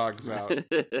let the dogs out,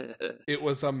 it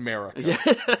was America.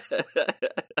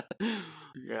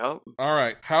 Yep. All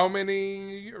right. How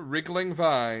many wriggling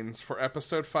vines for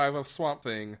episode 5 of Swamp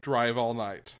Thing drive all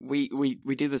night? We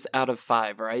do this out of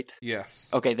 5, right? Yes.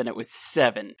 Okay, then it was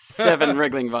 7. 7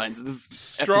 wriggling vines. This is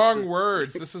strong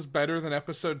words. This is better than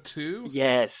episode 2?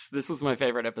 Yes. This was my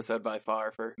favorite episode by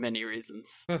far for many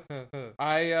reasons.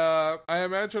 I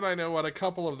imagine I know what a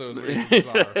couple of those reasons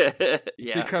are.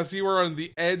 Yeah. Because you were on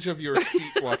the edge of your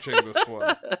seat watching this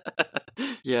one.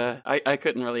 Yeah, I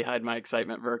couldn't really hide my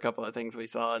excitement for a couple of things we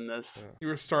saw in this. Yeah. You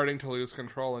were starting to lose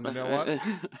control, and you know what?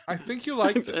 I think you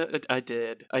liked it. I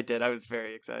did. I was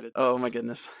very excited. Oh my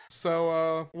goodness.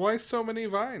 So, why so many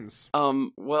vines?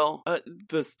 Well,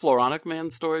 this Floronic Man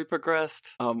story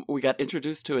progressed. We got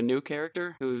introduced to a new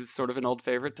character who's sort of an old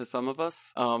favorite to some of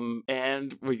us.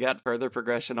 And we got further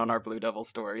progression on our Blue Devil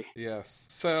story. Yes.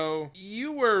 So,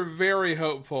 you were very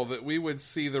hopeful that we would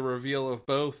see the reveal of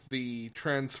both the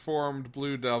transformed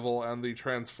Blue Devil and the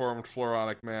transformed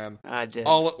Floronic Man. I did.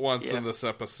 All at once in this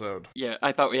episode. Yeah,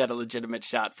 I thought we had a legitimate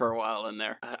shot for a while in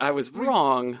there. I was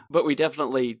wrong, but we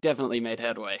definitely made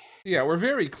headway. Yeah, we're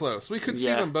very close. We could see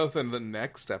them both in the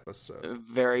next episode.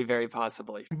 Very, very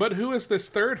possibly. But who is this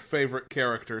third favorite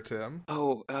character, Tim?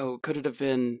 Oh, could it have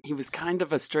been... He was kind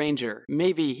of a stranger.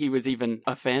 Maybe he was even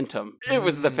a phantom. It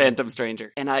was the Phantom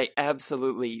Stranger. And I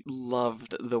absolutely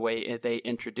loved the way they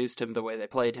introduced him, the way they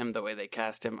played him, the way they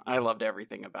cast him. I loved everything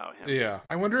everything about him. Yeah.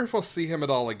 I wonder if we'll see him at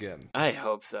all again. I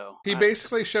hope so. He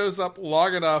basically shows up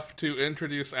long enough to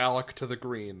introduce Alec to the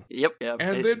Green. Yep.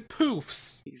 And then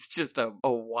poofs. He's just a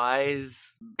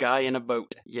wise guy in a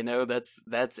boat.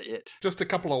 That's it. Just a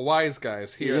couple of wise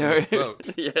guys here in this boat.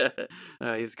 Yeah.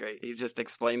 Oh, he's great. He just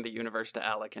explained the universe to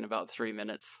Alec in about 3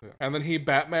 minutes. Yeah. And then he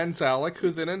Batmans Alec, who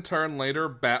then in turn later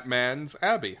Batmans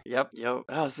Abby. Yep.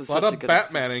 Oh, so a lot of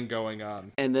Batmaning going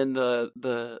on. And then the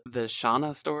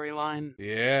Shauna storyline.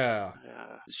 Yeah.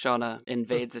 Shauna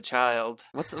invades a child.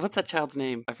 What's that child's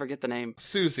name? I forget the name.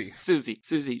 Susie.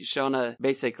 Shauna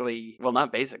basically, well,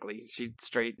 not basically, she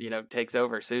straight, takes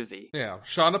over Susie. Yeah.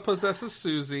 Shauna possesses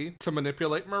Susie to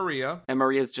manipulate Maria. And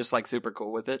Maria's just like super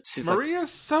cool with it.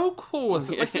 Maria's so cool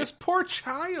with it. Like this poor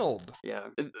child. Yeah.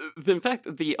 In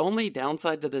fact, the only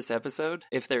downside to this episode,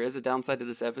 if there is a downside to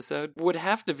this episode, would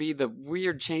have to be the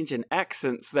weird change in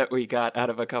accents that we got out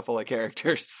of a couple of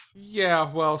characters.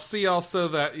 Yeah, well, see also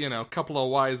that, couple of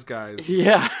wise guys.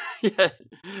 Yeah.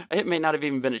 It may not have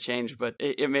even been a change, but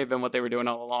it may have been what they were doing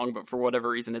all along, but for whatever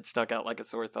reason, it stuck out like a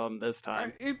sore thumb this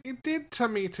time. It did to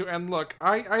me, too. And look,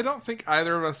 I don't think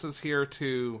either of us is here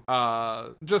to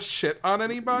just shit on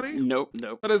anybody. Nope.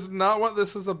 That is not what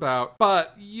this is about.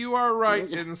 But you are right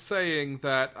in saying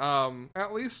that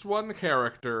at least one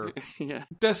character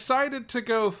decided to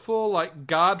go full,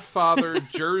 Godfather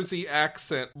Jersey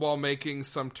accent while making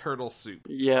some turtle soup.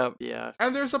 Yeah.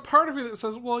 And there's a part of me that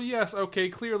says, well, yes, okay,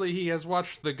 clearly he has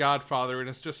watched The Godfather and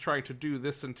is just trying to do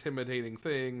this intimidating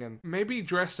thing, and maybe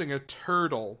dressing a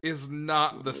turtle is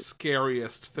not the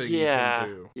scariest thing you can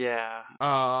do. Yeah.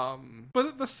 But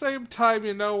at the same time,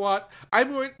 you know what?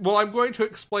 I'm going to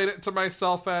explain it to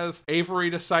myself as Avery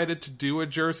decided to do a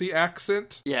Jersey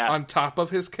accent on top of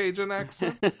his Cajun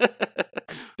accent.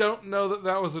 I don't know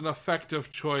that was an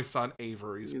effective choice on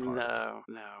Avery's part.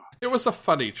 No. It was a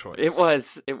funny choice. It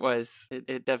was.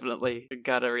 It definitely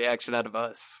got a reaction out of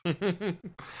us.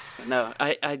 No,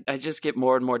 I just get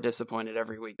more and more disappointed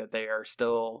every week that they are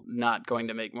still not going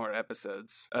to make more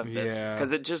episodes of this.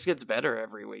 Because it just gets better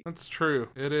every week. That's true.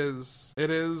 It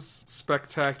is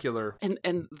spectacular.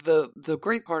 And the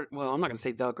great part, well, I'm not going to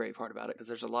say the great part about it, because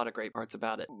there's a lot of great parts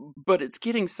about it. But it's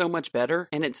getting so much better,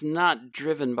 and it's not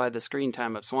driven by the screen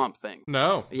time of Swamp Thing.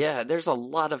 No. Yeah, there's a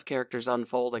lot of characters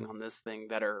unfolding on this thing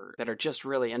that are just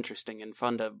really interesting and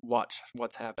fun to watch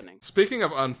what's happening. Speaking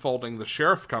of unfolding, the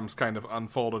sheriff comes kind of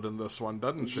unfolded in this one,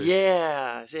 doesn't she?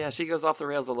 Yeah, she goes off the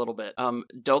rails a little bit.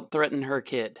 Don't threaten her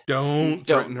kid. Don't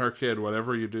threaten her kid,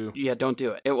 whatever you do. Yeah, don't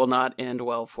do it. It will not end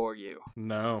well for you.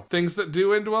 No. Things that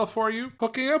do end well for you,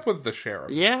 hooking up with the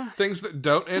sheriff. Yeah. Things that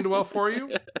don't end well for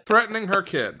you, threatening her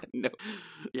kid. No.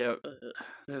 Yeah,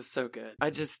 that's so good.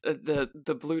 I just,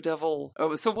 the Blue Devil,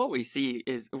 so what we see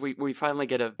is we finally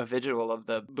get a visual of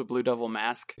the Blue Devil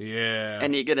mask. Yeah.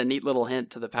 And you get a neat little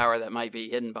hint to the power that might be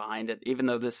hidden behind it, even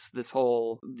though this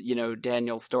whole,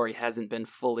 Daniel story hasn't been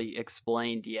fully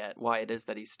explained yet, why it is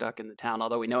that he's stuck in the town,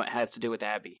 although we know it has to do with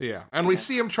Abby. Yeah, and we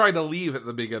see him try to leave at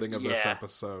the beginning of this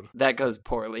episode. That goes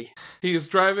poorly. He's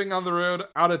driving on the road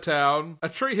out of town. A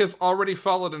tree has already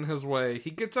fallen in his way.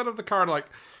 He gets out of the car and,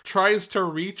 tries to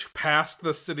reach past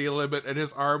the city limit, and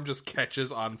his arm just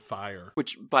catches on fire.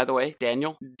 Which, by the way,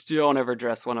 Daniel, don't ever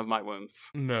dress one of my wounds.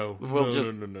 No. No.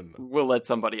 We'll let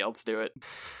somebody else do it.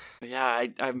 Yeah,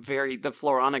 I'm the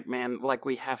Floronic Man,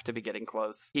 we have to be getting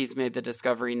close. He's made the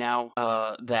discovery now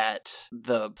that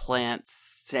the plant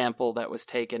sample that was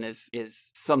taken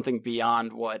is something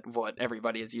beyond what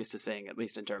everybody is used to seeing, at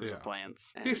least in terms of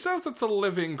plants. He says it's a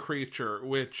living creature,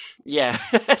 which... Yeah.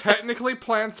 Technically,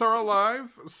 plants are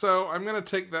alive, so I'm going to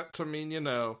take that to mean,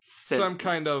 some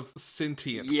kind of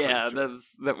sentient creature. Yeah,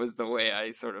 that was the way I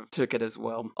sort of took it as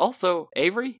well. Also,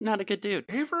 Avery, not a good dude.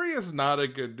 Avery is not a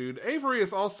good dude. Avery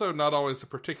is also not always a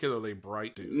particularly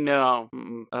bright dude. No.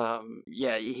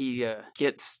 He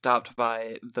gets stopped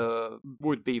by the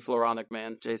would-be Floronic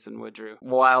Man, Jason Woodrue,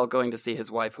 while going to see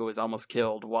his wife, who was almost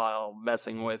killed while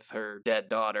messing with her dead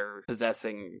daughter,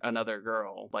 possessing another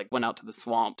girl. Went out to the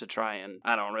swamp to try and,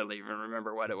 I don't really even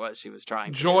remember what it was she was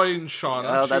trying to join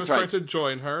Shauna. She was trying to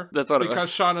join her. That's what it was. Because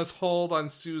Shauna's hold on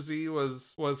Susie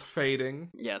was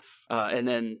fading. Yes. And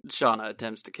then Shauna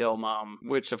attempts to kill Mom,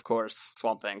 which, of course,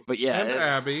 Swamp Thing. But yeah. And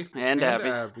Abby.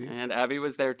 Abby. And Abby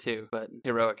was there too, but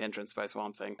heroic entrance by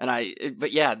Swamp Thing.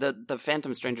 But yeah, the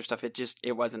Phantom Stranger stuff,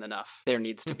 it wasn't enough. There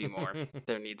needs to be more.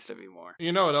 There needs to be more.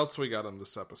 You know what else we got in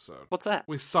this episode? What's that?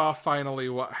 We saw finally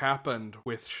what happened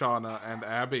with Shauna and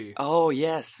Abby. Oh,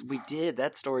 yes, we did.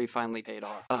 That story finally paid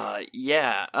off.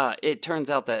 It turns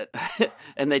out that,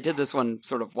 and they did this one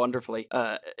sort of wonderfully,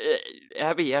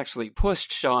 Abby actually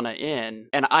pushed Shauna in,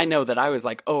 and I know that I was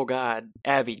like, oh god,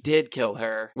 Abby did kill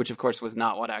her, which of course was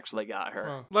not what actually got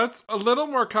her. Let's a little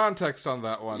more context on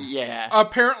that one. Yeah.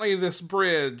 Apparently this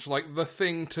bridge, like the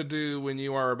thing to do when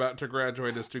you are about to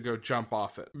graduate is to go jump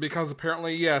off it. Because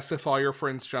apparently, yes, if all your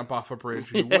friends jump off a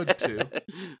bridge, you would too.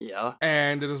 Yeah.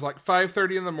 And it is like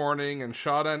 5:30 in the morning, and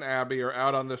Shauna and Abby are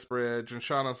out on this bridge, and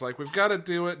Shauna's like, we've got to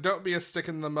do it, don't be a stick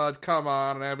in the mud, come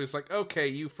on. And Abby's like, okay,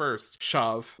 you first,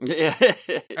 shove. Yeah.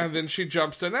 And then she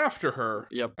jumps in after her.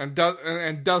 Yep. And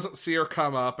doesn't see her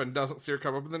come up, and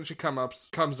then she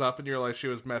comes up, and you realize she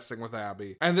was messing with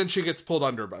Abby. And then she gets pulled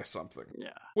under by something. Yeah.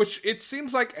 Which it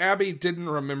seems like Abby didn't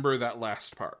remember that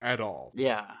last part at all.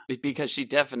 Yeah, because she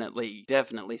definitely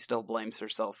still blames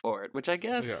herself for it, which I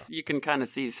guess you can kind of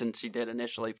see since she did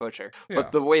initially push her. Yeah.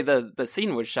 But the way the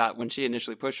scene was shot when she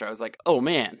initially pushed her, I was like, oh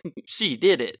man, she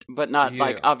did it. But not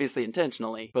like obviously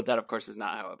intentionally, but that of course is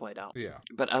not how it played out. Yeah.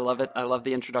 But I love it. I love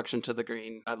the introduction to the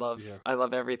green. I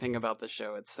love everything about the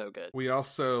show. It's so good. We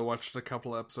also watched a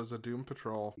couple episodes of Doom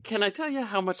Patrol. Can I tell you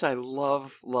how much I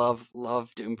love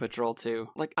Doom Patrol 2?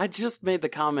 Like, I just made the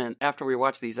comment after we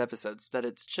watched these episodes that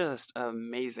it's just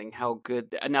amazing how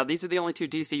good. Now, these are the only two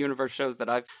DC Universe shows that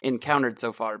I've encountered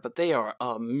so far, but they are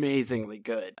amazingly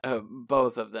good.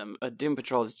 Both of them. Doom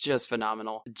Patrol is just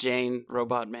phenomenal. Jane,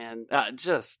 Robot Man,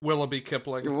 just... Willoughby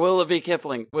Kipling. Willoughby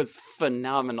Kipling was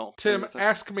phenomenal. Tim,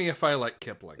 ask me if I like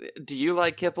Kipling. Do you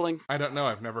like Kipling? I don't know.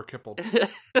 I've never kippled.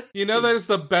 You know that is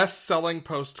the best-selling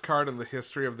postcard in the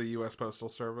history of the U.S. Postal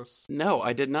Service? No,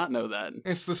 I did not know that.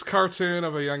 It's this cartoon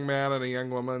of a young man and a young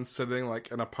woman sitting,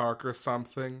 like, in a park or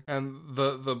something, and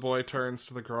the boy turns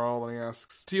to the girl and he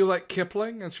asks, do you like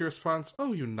Kipling? And she responds,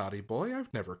 oh, you naughty boy,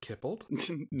 I've never kippled.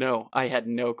 No, I had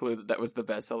no clue that was the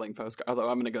best-selling postcard, although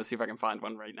I'm gonna go see if I can find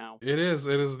one right now. It is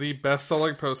the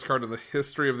best-selling postcard in the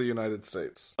history of the United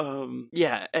States.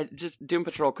 Yeah, just Doom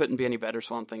Patrol couldn't be any better,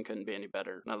 Swamp Thing couldn't be any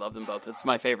better, and I love them both. It's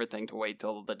my favorite thing to wait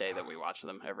till the day that we watch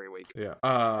them every week. Yeah.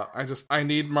 I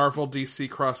need Marvel DC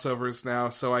crossovers now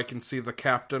so I can see the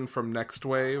Captain from Next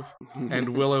Wave and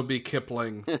Willoughby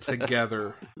Kipling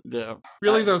together. Yeah.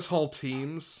 Really, those whole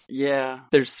teams? Yeah.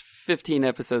 There's 15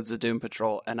 episodes of Doom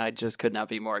Patrol, and I just could not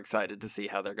be more excited to see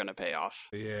how they're going to pay off.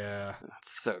 Yeah.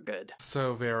 That's so good.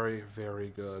 So very, very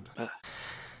good.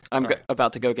 I'm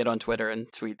about to go get on Twitter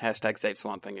and tweet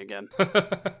 #SaveSwampThing again.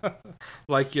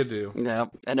 Like you do. Yeah,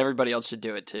 and everybody else should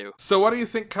do it too. So what do you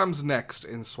think comes next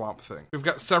in Swamp Thing? We've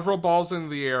got several balls in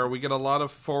the air. We get a lot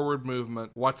of forward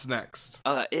movement. What's next?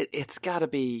 It's gotta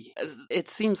be... It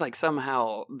seems like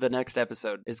somehow the next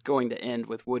episode is going to end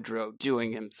with Woodrow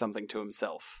doing something to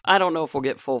himself. I don't know if we'll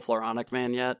get full Floronic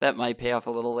Man yet. That might pay off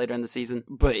a little later in the season.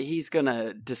 But he's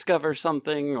gonna discover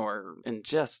something or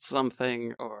ingest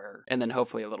something and then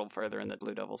hopefully a little further in the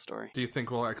Blue Devil story. Do you think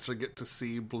we'll actually get to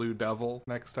see Blue Devil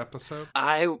next episode?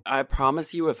 I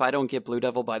promise you, if I don't get Blue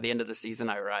Devil by the end of the season,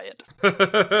 I riot.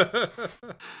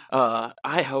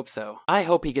 I hope so. I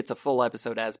hope he gets a full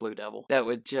episode as Blue Devil. That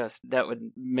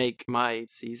would make my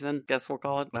season, guess we'll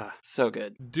call it. So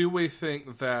good. Do we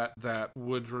think that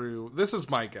Woodrow... This is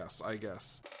my guess, I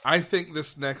guess. I think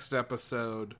this next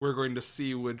episode, we're going to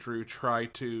see Woodrow try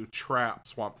to trap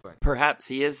Swamp Thing. Perhaps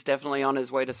he is definitely on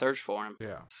his way to search for him.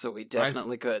 Yeah. So we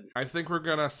definitely could. I think we're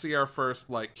gonna see our first,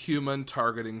 human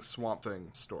targeting Swamp Thing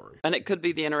story. And it could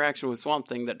be the interaction with Swamp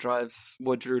Thing that drives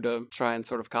Woodrow to try and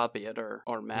sort of copy it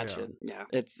or match it. Yeah.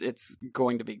 It's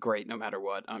going to be great no matter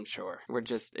what, I'm sure.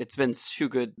 It's been too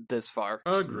good this far.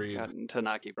 Agreed. To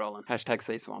not keep rolling.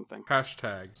 #Save Swamp Thing.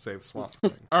 #Save Swamp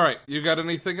Thing. All right, you got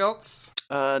anything else?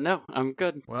 No, I'm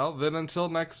good. Well, then until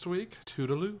next week,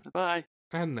 toodaloo. Bye.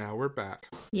 And now we're back.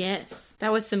 Yes.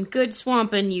 That was some good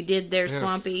swamping you did there,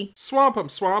 Swampy. Swamp 'em,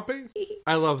 Swampy.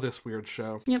 I love this weird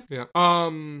show. Yep. Yeah.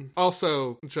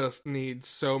 Also, just need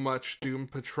so much Doom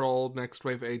Patrol Next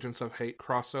Wave Agents of Hate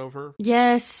crossover.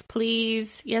 Yes,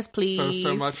 please. Yes, please.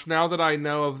 So much. Now that I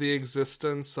know of the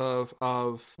existence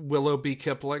of Willoughby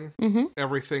Kipling,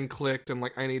 everything clicked, and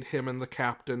I need him and the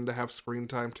Captain to have screen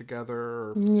time together,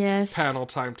 or panel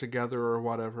time together, or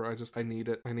whatever. I need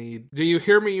it. Do you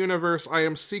hear me, universe? I I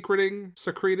am secreting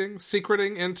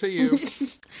into you.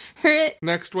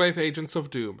 Next Wave Agents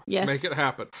of Doom. Yes. Make it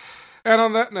happen. And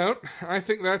on that note, I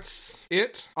think that's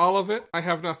it. All of it. I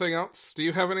have nothing else. Do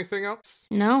you have anything else?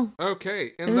 No.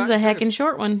 Okay. This is a heckin'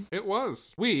 short one. It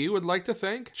was. We would like to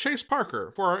thank Chase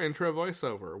Parker for our intro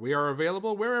voiceover. We are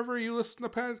available wherever you listen to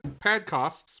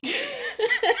Padcasts.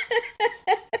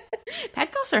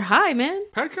 Padcasts are high, man.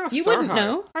 Padcasts you wouldn't are high.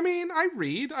 know. I mean, I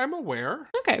read. I'm aware.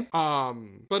 Okay.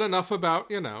 But enough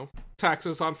about,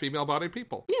 taxes on female-bodied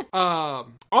people. Yeah.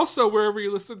 Also, wherever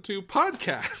you listen to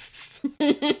podcasts.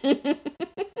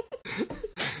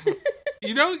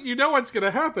 You know what's going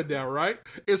to happen now, right?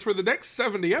 Is for the next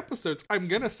 70 episodes, I'm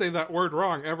going to say that word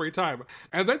wrong every time.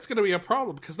 And that's going to be a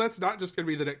problem, because that's not just going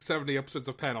to be the next 70 episodes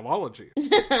of Panelology.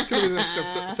 It's going to be the next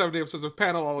 70 episodes of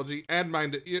Panelology and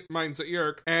Minds at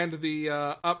Yerk, and the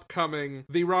upcoming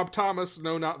The Rob Thomas,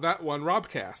 No Not That One,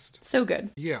 Robcast. So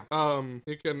good. Yeah.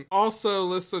 You can also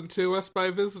listen to us by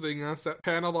visiting us at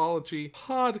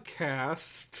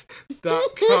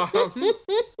panelologypodcast.com.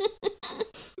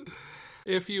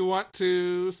 If you want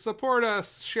to support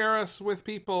us, share us with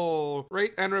people,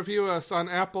 rate and review us on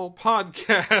Apple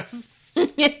Podcasts.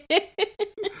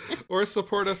 Or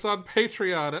support us on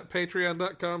Patreon at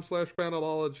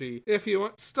patreon.com/panelology. If you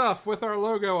want stuff with our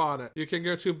logo on it, you can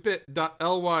go to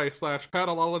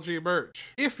bit.ly/panelologymerch.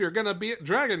 If you're going to be at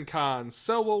Dragon Con,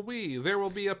 so will we. There will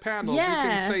be a panel. Yeah. We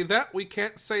can say that. We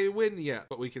can't say when yet,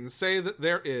 but we can say that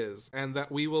there is, and that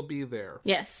we will be there.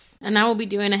 Yes. And I will be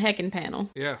doing a heckin' panel.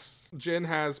 Yes. Jen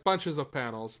has bunches of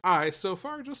panels. I, so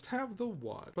far, just have the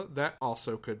one. But that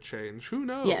also could change. Who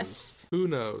knows? Yes. Who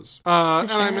knows?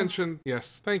 And I mentioned...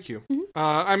 Yes, thank you. Mm-hmm.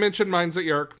 I mentioned Minds at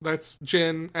Yerk. That's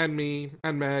Jen and me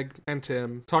and Meg and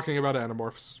Tim talking about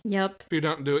Animorphs. Yep. If you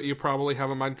don't do it, you probably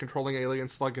have a mind-controlling alien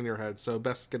slug in your head, so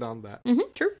best get on that.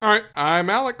 True. All right,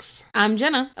 I'm Alex. I'm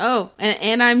Jenna. Oh,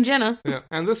 and I'm Jenna. Yeah,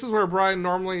 and this is where Brian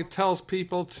normally tells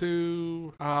people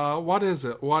to, what is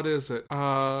it?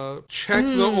 Check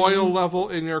the oil level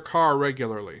in your car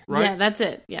regularly, right? Yeah, that's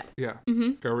it. Yeah. Yeah.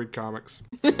 Mm-hmm. Go read comics.